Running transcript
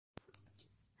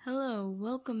Hello,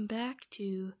 welcome back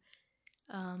to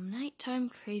Nighttime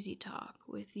Crazy Talk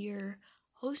with your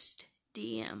host,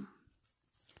 DM.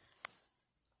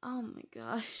 Oh my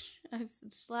gosh, I've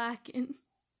been slacking.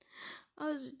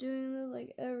 I was doing this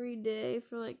every day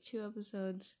for 2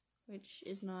 episodes, which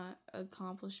is not an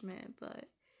accomplishment, but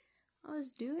I was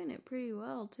doing it pretty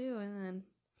well too. And then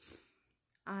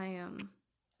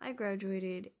I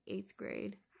graduated 8th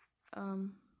grade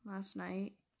last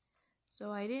night. So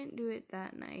I didn't do it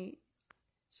that night.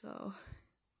 So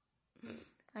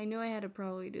I knew I had to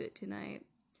probably do it tonight.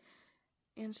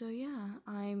 And so yeah,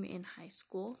 I'm in high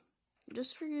school.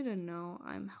 Just for you to know,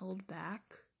 I'm held back.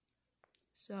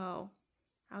 So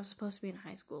I was supposed to be in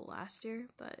high school last year,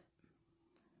 but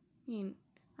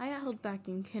I got held back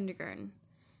in kindergarten.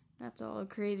 That's all a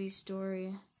crazy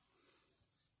story.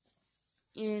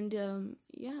 And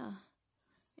yeah.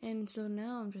 And so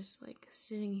now I'm just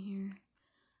sitting here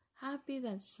happy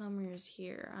that summer is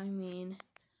here.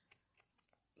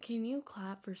 Can you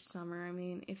clap for summer?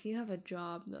 If you have a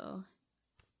job, though,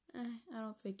 I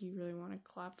don't think you really want to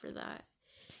clap for that.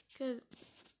 Because,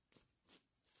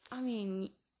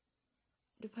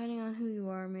 depending on who you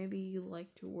are, maybe you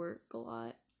like to work a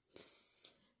lot.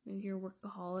 Maybe you're a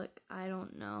workaholic. I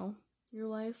don't know your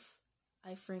life.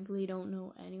 I frankly don't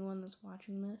know anyone that's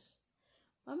watching this.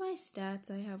 By my stats,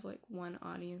 I have one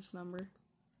audience member.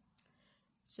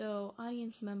 So,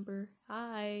 audience member,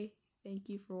 hi, thank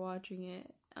you for watching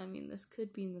it. This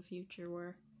could be in the future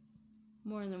where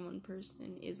more than one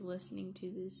person is listening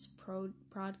to this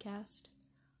podcast.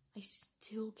 I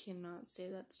still cannot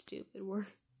say that stupid word.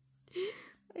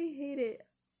 I hate it.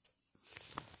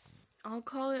 I'll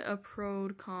call it a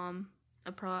prodcom.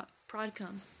 A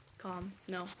prodcom.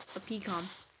 No, a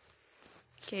pcom.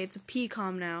 Okay, it's a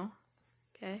pcom now.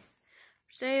 Okay?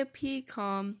 Say a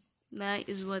pcom. That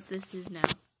is what this is now.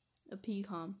 A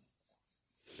PCOM.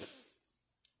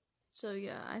 So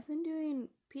yeah, I've been doing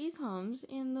PCOMs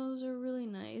and those are really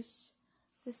nice.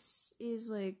 This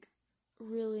is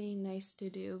really nice to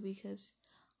do because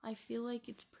I feel like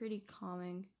it's pretty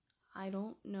calming. I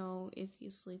don't know if you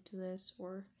sleep to this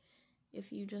or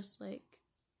if you just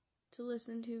to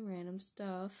listen to random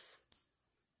stuff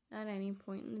at any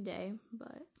point in the day,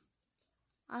 but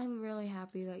I'm really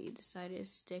happy that you decided to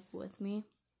stick with me.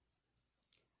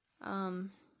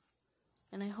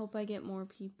 And I hope I get more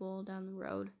people down the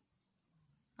road.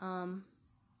 And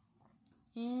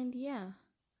yeah.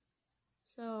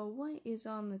 So, what is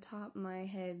on the top of my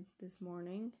head this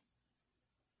morning?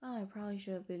 I probably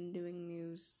should have been doing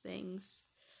news things.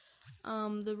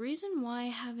 The reason why I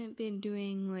haven't been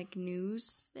doing,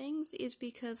 news things is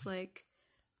because,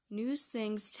 news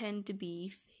things tend to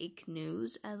be fake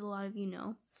news, as a lot of you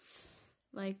know.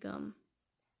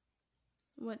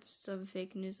 What's some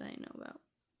fake news I know about?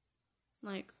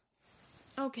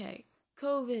 Okay,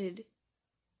 COVID.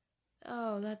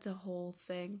 Oh, that's a whole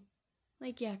thing.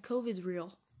 Yeah, COVID's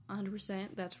real.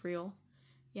 100%, that's real.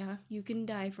 Yeah, you can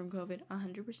die from COVID,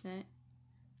 100%.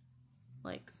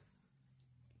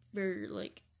 For,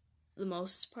 the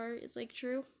most part, it's,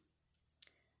 true.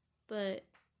 But,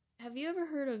 have you ever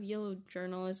heard of yellow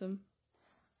journalism?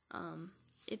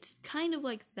 It's kind of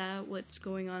like that, what's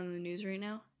going on in the news right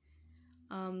now.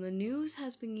 The news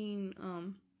has been getting,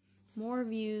 more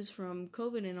views from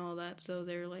COVID and all that, so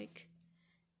they're,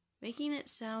 making it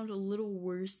sound a little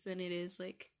worse than it is.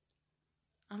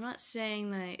 I'm not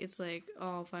saying that it's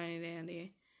all fine and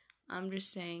dandy. I'm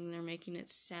just saying they're making it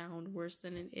sound worse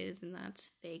than it is, and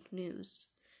that's fake news.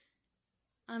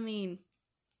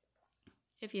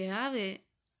 If you have it,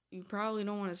 you probably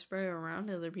don't want to spread it around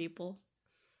to other people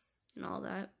and all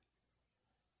that.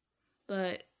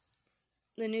 But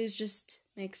the news just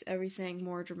makes everything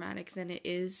more dramatic than it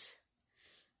is.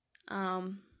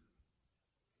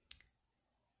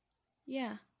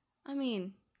 Yeah,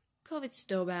 COVID's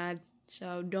still bad,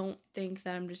 so don't think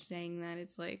that I'm just saying that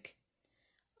it's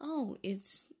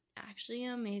it's actually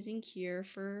an amazing cure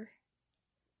for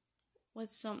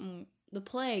the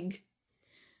plague.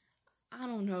 I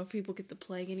don't know if people get the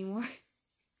plague anymore.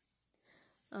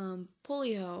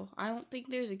 Polio, I don't think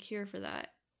there's a cure for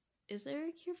that. Is there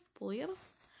a cure for polio?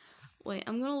 Wait,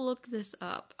 I'm gonna look this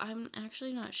up. I'm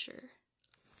actually not sure.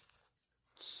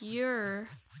 Cure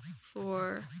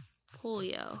for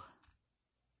polio.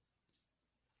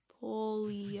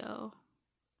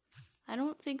 I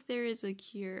don't think there is a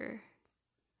cure.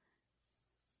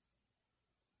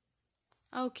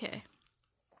 Okay.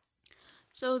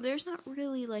 So there's not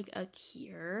really a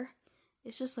cure.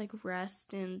 It's just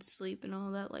rest and sleep and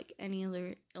all that, like any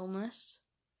other illness.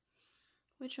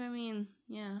 Which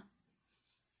yeah.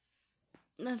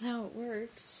 That's how it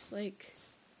works.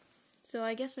 So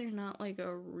I guess there's not like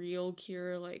a real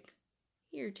cure, like,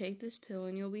 here, take this pill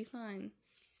and you'll be fine.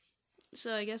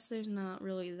 So I guess there's not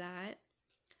really that.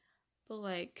 But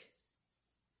like,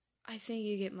 I think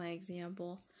you get my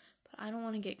example. But I don't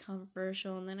want to get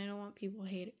controversial, and then I don't want people to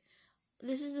hate it.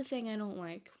 This is the thing I don't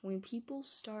like. When people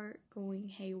start going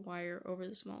haywire over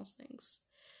the smallest things.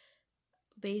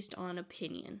 Based on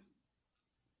opinion.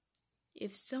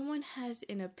 If someone has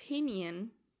an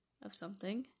opinion of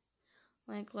something,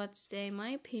 like let's say my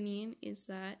opinion is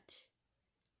that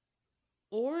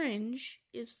orange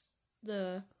is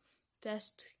the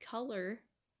best color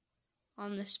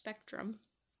on the spectrum.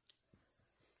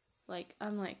 Like,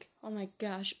 I'm like, oh my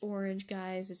gosh, orange,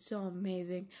 guys, it's so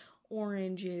amazing.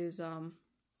 Orange is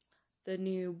the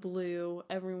new blue.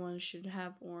 Everyone should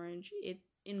have orange. It,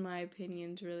 in my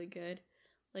opinion, is really good.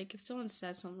 Like, if someone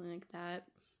says something like that,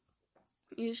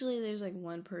 usually there's like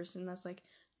one person that's like,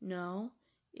 no,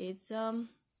 it's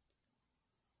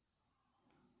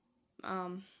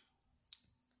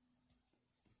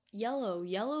yellow.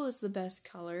 Yellow is the best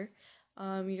color.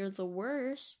 You're the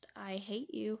worst. I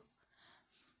hate you.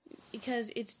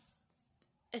 Because it's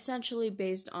essentially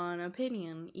based on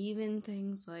opinion. Even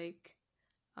things like,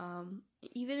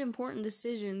 even important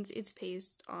decisions, it's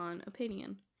based on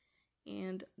opinion.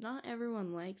 And not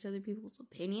everyone likes other people's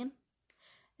opinion.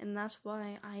 And that's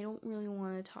why I don't really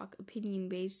want to talk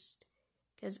opinion-based.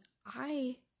 Because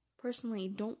I personally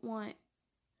don't want...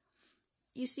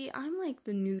 You see, I'm like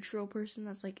the neutral person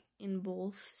that's like in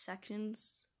both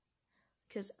sections.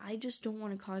 Because I just don't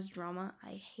want to cause drama.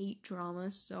 I hate drama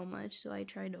so much, so I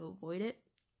try to avoid it.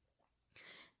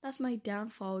 That's my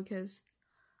downfall, because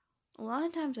a lot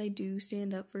of times I do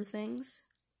stand up for things,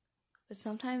 but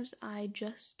sometimes I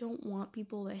just don't want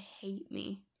people to hate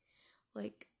me.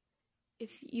 Like,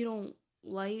 if you don't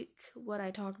like what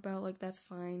I talk about, like, that's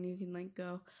fine, you can, like,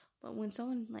 go. But when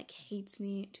someone, like, hates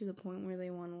me to the point where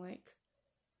they want to, like,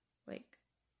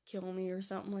 kill me or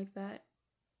something like that,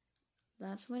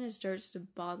 that's when it starts to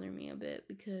bother me a bit,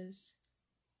 because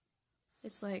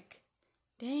it's like,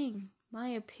 dang, my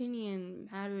opinion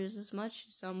matters as much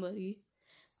to somebody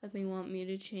that they want me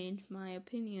to change my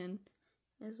opinion.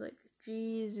 It's like,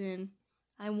 geez, and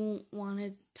I won't want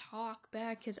to talk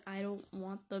back because I don't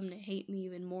want them to hate me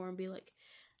even more and be like,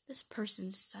 this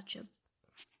person's such a...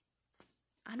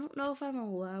 I don't know if I'm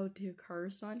allowed to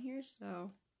curse on here,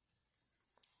 so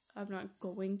I'm not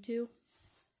going to.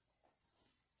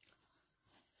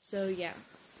 So, yeah.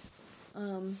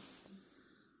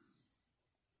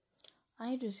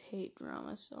 I just hate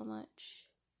drama so much.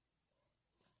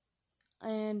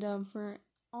 And, for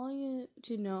all you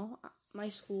to know, my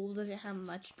school doesn't have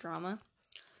much drama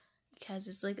because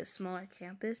it's like a smaller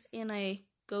campus, and I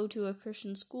go to a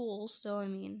Christian school, so I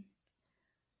mean,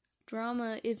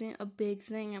 drama isn't a big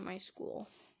thing at my school.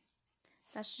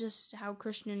 That's just how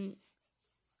Christian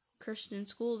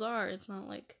schools are. It's not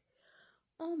like,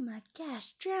 oh my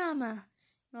gosh, drama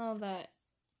and all that.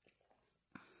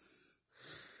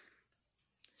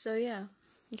 So yeah,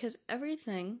 because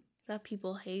everything that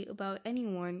people hate about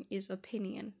anyone is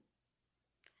opinion.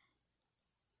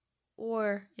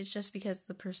 Or it's just because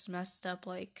the person messed up,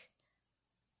 like,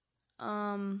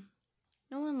 no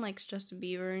one likes Justin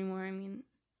Bieber anymore. I mean,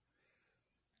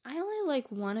 I only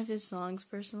like one of his songs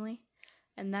personally,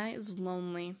 and that is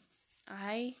Lonely.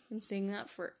 I can sing that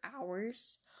for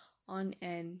hours on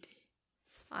end.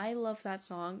 I love that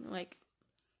song. Like,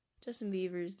 Justin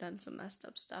Bieber's done some messed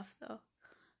up stuff, though,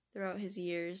 throughout his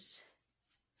years.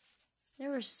 There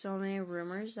were so many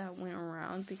rumors that went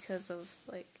around because of,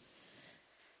 like,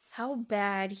 how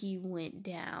bad he went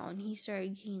down. He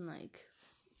started getting, like,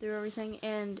 through everything,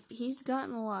 and he's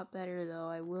gotten a lot better, though,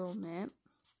 I will admit.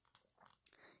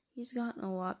 He's gotten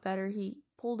a lot better. He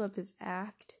pulled up his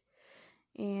act,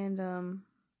 and,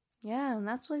 yeah, and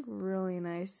that's, like, really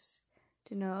nice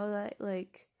to know that,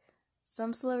 like,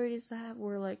 some celebrities that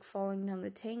were, like, falling down the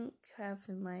tank have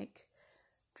been, like,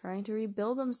 trying to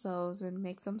rebuild themselves and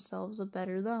make themselves a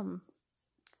better them.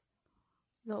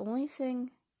 The only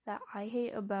thing that I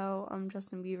hate about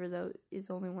Justin Bieber, though,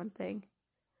 is only one thing.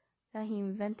 That he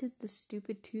invented the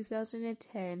stupid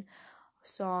 2010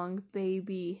 song,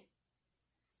 Baby.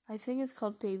 I think it's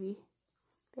called Baby.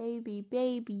 Baby,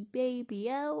 baby, baby,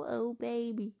 oh, oh,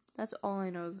 baby. That's all I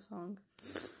know of the song.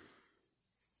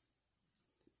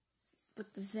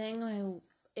 But the thing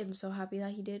I am so happy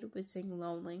that he did was sing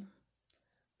Lonely.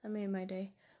 That made my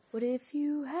day. What if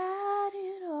you had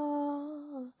it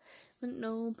all, but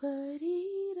nobody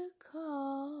to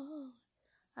call?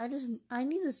 I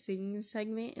need a singing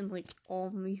segment in, like, all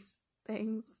these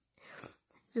things.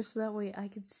 Just so that way I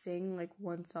could sing, like,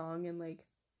 one song and, like,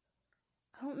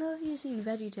 I don't know if you've seen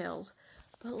VeggieTales,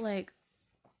 but like,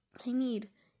 I need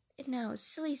it now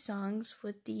silly songs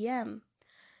with DM.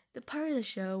 The part of the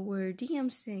show where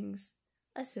DM sings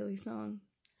a silly song.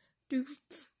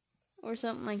 Or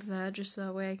something like that, just so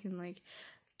that way I can like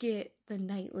get the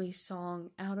nightly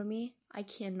song out of me. I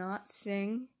cannot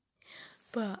sing,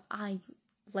 but I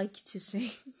like to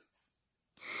sing.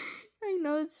 I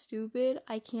know it's stupid.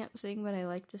 I can't sing, but I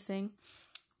like to sing.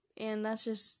 And that's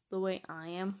just the way I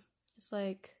am. It's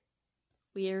like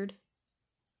weird.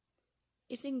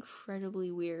 It's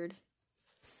incredibly weird.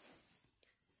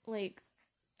 Like,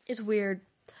 it's weird.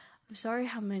 I'm sorry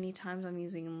how many times I'm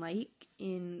using like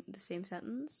in the same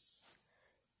sentence.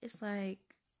 It's like,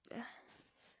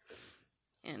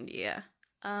 and yeah.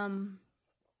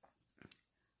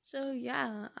 So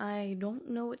yeah, I don't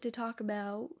know what to talk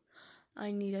about. I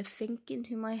need to think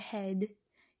into my head,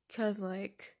 cause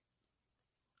like,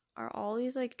 are all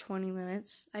these like 20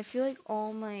 minutes? I feel like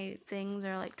all my things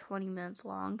are like 20 minutes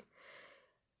long.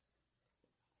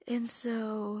 And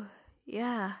so,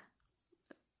 yeah,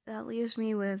 that leaves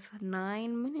me with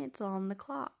 9 minutes on the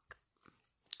clock.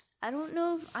 I don't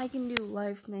know if I can do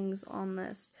live things on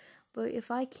this, but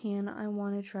if I can, I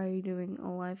want to try doing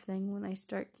a live thing when I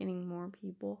start getting more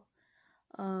people.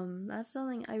 That's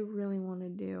something I really want to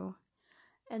do.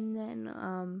 And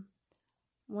then,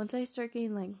 once I start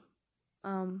getting like,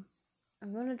 I'm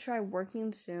going to try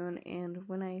working soon, and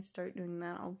when I start doing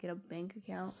that, I'll get a bank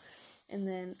account. And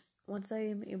then, once I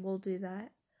am able to do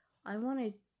that, I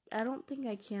don't think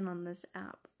I can on this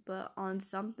app, but on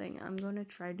something, I'm going to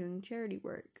try doing charity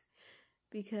work.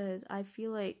 Because I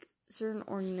feel like certain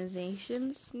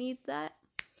organizations need that.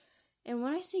 And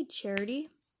when I say charity,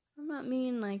 I'm not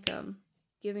meaning like,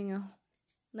 giving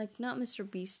like, not Mr.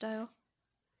 Beast style.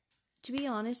 To be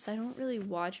honest, I don't really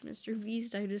watch Mr.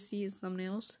 Beast, I just see his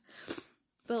thumbnails.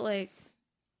 But, like,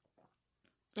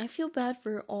 I feel bad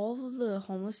for all of the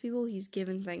homeless people he's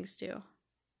given things to.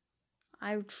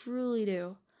 I truly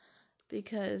do.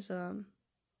 Because, and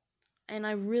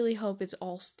I really hope it's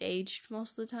all staged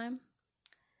most of the time.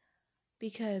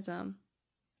 Because,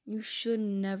 you should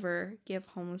never give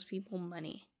homeless people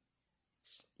money.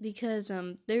 Because,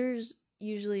 there's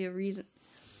usually a reason.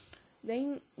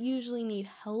 They usually need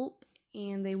help,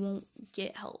 and they won't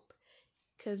get help.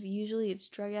 Because usually it's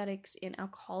drug addicts and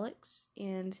alcoholics,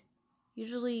 and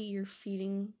usually you're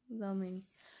feeding them and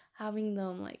having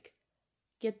them, like,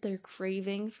 get their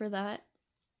craving for that.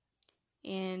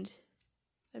 And,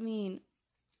 I mean,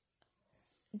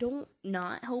 don't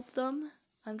not help them.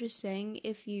 I'm just saying,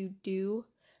 if you do,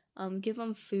 give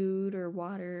them food or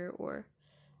water or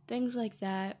things like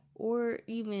that, or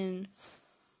even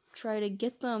try to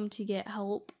get them to get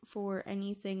help for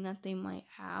anything that they might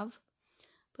have.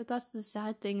 But that's the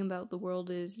sad thing about the world,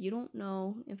 is you don't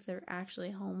know if they're actually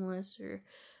homeless or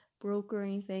broke or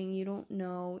anything. You don't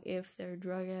know if they're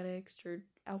drug addicts or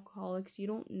alcoholics. You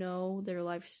don't know their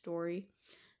life story.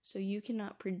 So you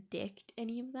cannot predict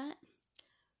any of that.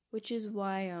 Which is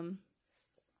why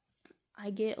I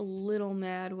get a little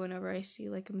mad whenever I see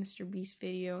like a Mr. Beast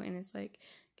video and it's like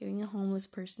giving a homeless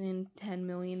person $10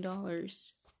 million.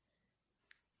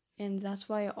 And that's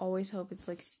why I always hope it's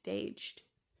like staged.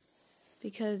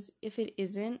 Because if it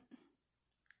isn't,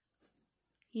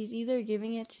 he's either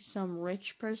giving it to some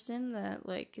rich person that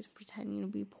like is pretending to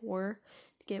be poor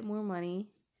to get more money.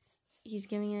 He's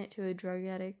giving it to a drug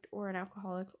addict or an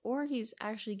alcoholic, or he's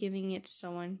actually giving it to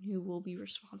someone who will be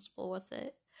responsible with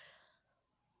it.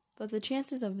 But the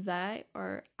chances of that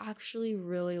are actually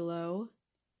really low,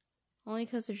 only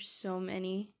because there's so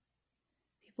many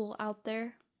people out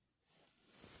there.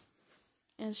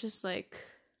 And it's just like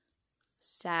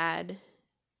sad.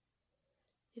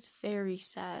 It's very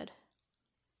sad.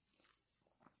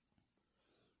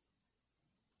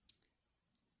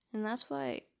 And that's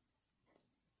why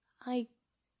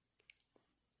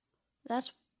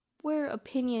that's where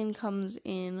opinion comes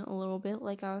in a little bit,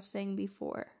 like I was saying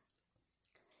before.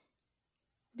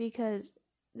 Because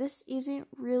this isn't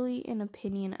really an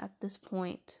opinion at this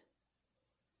point.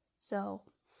 So,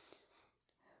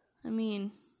 I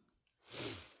mean,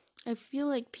 I feel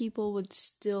like people would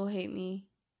still hate me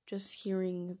just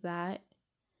hearing that.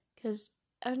 Because,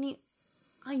 I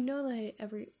know that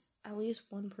at least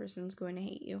one person's going to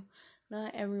hate you.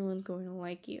 Not everyone's going to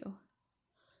like you.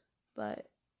 But,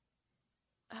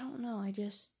 I don't know, I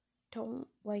just don't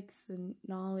like the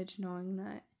knowledge knowing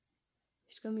that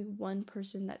there's going to be one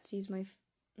person that sees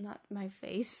not my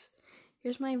face.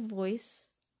 Here's my voice.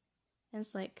 And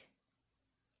it's like,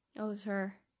 oh, it's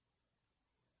her.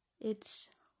 It's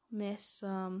Miss,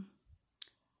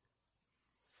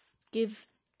 give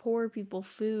poor people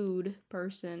food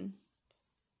person.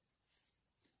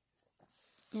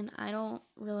 And I don't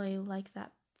really like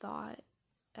that thought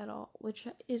at all, which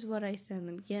is what I said in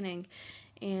the beginning.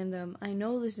 And I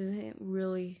know this isn't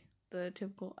really the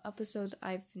typical episodes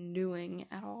I've been doing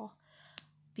at all,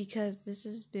 because this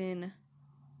has been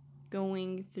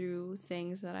going through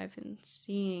things that I've been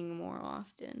seeing more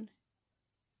often.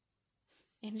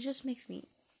 And it just makes me,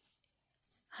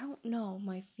 I don't know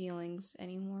my feelings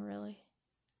anymore, really.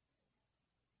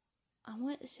 I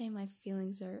want to say my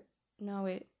feelings are,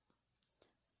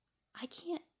 I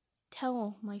can't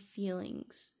tell my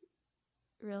feelings,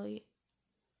 really.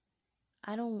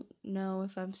 I don't know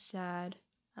if I'm sad.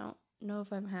 I don't know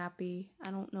if I'm happy.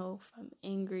 I don't know if I'm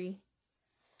angry.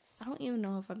 I don't even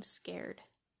know if I'm scared.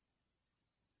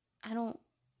 I don't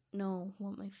know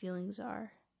what my feelings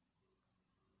are.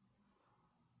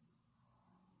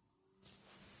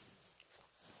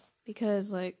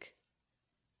 Because,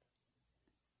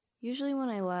 usually when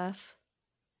I laugh,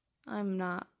 I'm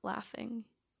not laughing.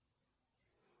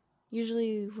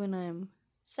 Usually when I'm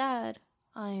sad,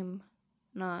 I'm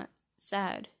not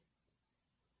sad.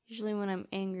 Usually when I'm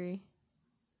angry,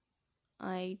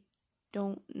 I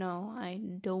don't know. I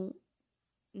don't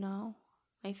know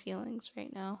my feelings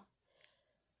right now.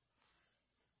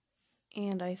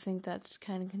 And I think that's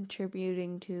kind of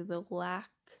contributing to the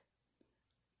lack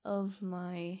of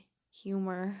my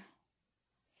humor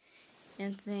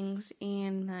and things,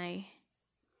 and my,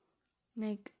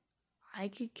 I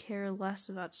could care less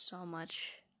about so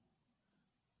much.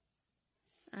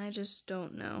 I just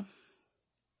don't know.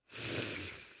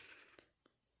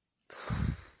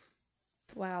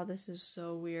 Wow, this is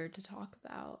so weird to talk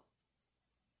about.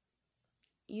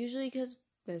 Usually, because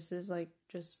this is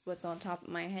just what's on top of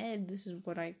my head. This is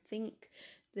what I think.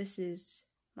 This is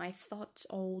my thoughts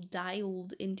all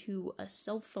dialed into a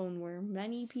cell phone where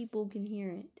many people can hear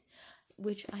it,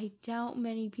 which I doubt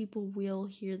many people will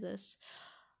hear this.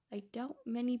 I doubt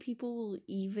many people will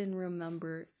even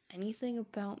remember anything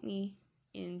about me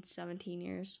in 17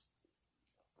 years,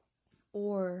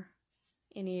 or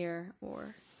in a year,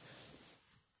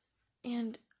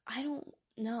 and I don't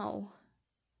know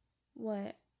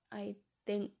what I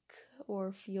think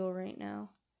or feel right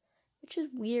now, which is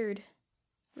weird,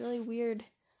 really weird.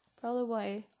 Probably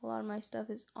why a lot of my stuff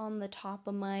is on the top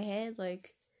of my head.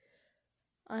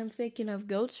 I'm thinking of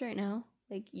goats right now,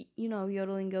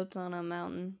 yodeling goats on a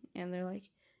mountain, and they're like,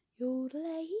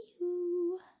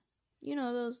 yodelay-hoo.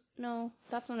 Those, no,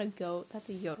 that's not a goat, that's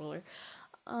a yodeler.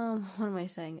 What am I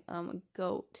saying? A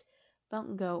goat,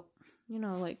 mountain goat,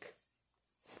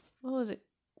 what was it?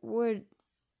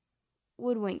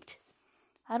 Woodwinked.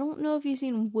 I don't know if you've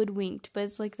seen Woodwinked, but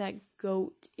it's like that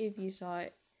goat, if you saw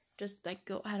it. Just that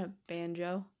goat had a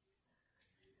banjo.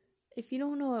 If you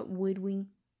don't know what Woodwinked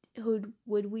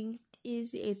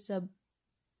is, it's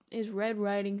Red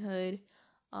Riding Hood.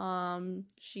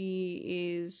 She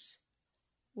is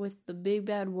with the big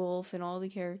bad wolf and all the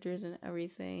characters and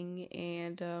everything,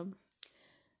 and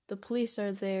the police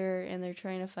are there and they're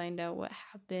trying to find out what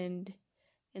happened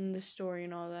in the story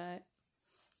and all that.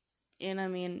 And I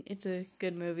mean, it's a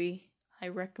good movie. I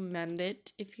recommend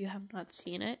it if you have not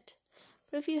seen it.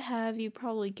 But if you have, you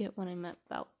probably get what I meant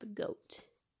about the goat.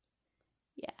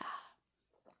 Yeah.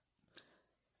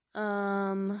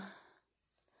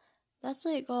 That's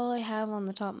all I have on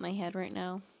the top of my head right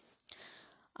now.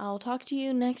 I'll talk to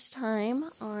you next time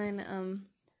on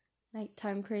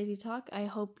Nighttime Crazy Talk. I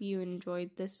hope you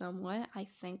enjoyed this somewhat. I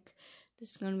think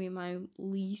this is going to be my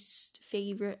least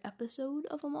favorite episode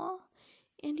of them all.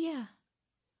 And yeah,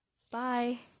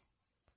 bye.